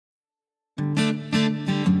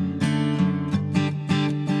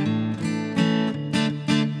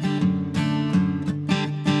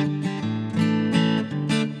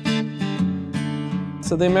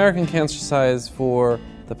So the American Cancer Society for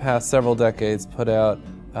the past several decades put out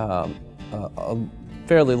a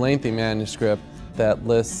fairly lengthy manuscript that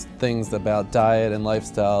lists things about diet and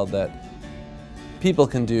lifestyle that people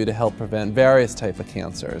can do to help prevent various types of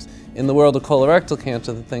cancers. In the world of colorectal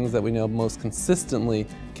cancer, the things that we know most consistently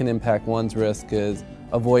can impact one's risk is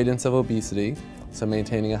avoidance of obesity, so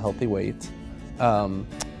maintaining a healthy weight,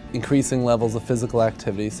 increasing levels of physical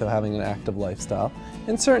activity, so having an active lifestyle,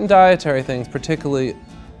 and certain dietary things, particularly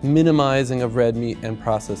minimizing of red meat and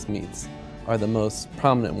processed meats, are the most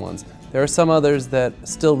prominent ones. There are some others that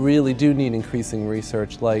still really do need increasing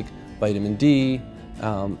research, like vitamin D,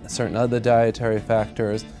 certain other dietary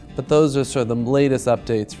factors, but those are sort of the latest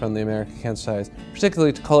updates from the American Cancer Society,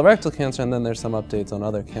 particularly to colorectal cancer, and then there's some updates on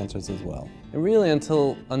other cancers as well. And really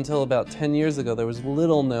until about 10 years ago, there was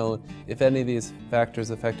little known if any of these factors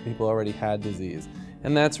affected people who already had disease.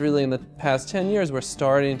 And that's really in the past 10 years, we're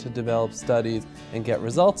starting to develop studies and get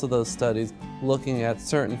results of those studies looking at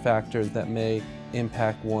certain factors that may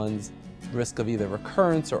impact one's risk of either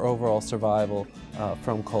recurrence or overall survival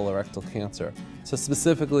from colorectal cancer. So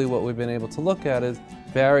specifically what we've been able to look at is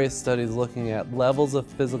various studies looking at levels of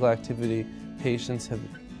physical activity patients have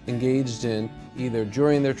engaged in either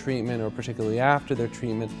during their treatment or particularly after their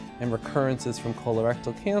treatment, and recurrences from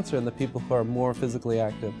colorectal cancer, and the people who are more physically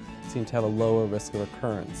active seem to have a lower risk of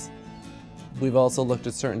recurrence. We've also looked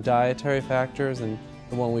at certain dietary factors, and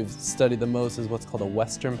the one we've studied the most is what's called a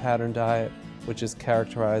Western pattern diet, which is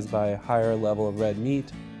characterized by a higher level of red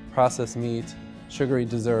meat, processed meat, sugary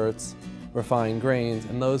desserts, refined grains,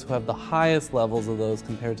 and those who have the highest levels of those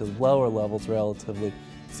compared to the lower levels relatively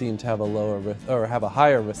seem to have a lower risk, or have a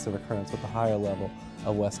higher risk of recurrence with a higher level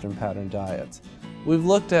of Western pattern diets. We've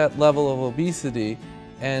looked at level of obesity,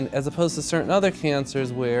 and as opposed to certain other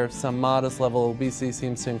cancers where some modest level of obesity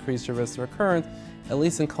seems to increase your risk of recurrence, at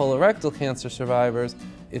least in colorectal cancer survivors,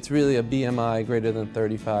 it's really a BMI greater than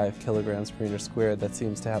 35 kilograms per meter squared that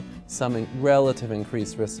seems to have some relative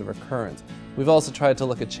increased risk of recurrence. We've also tried to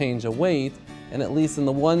look at change of weight, and at least in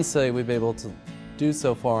the one study we've been able to do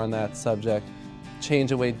so far on that subject,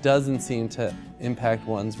 change of weight doesn't seem to impact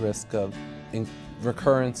one's risk of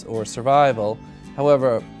recurrence or survival.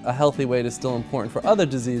 However, a healthy weight is still important for other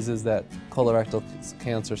diseases that colorectal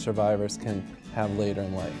cancer survivors can have later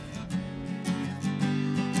in life.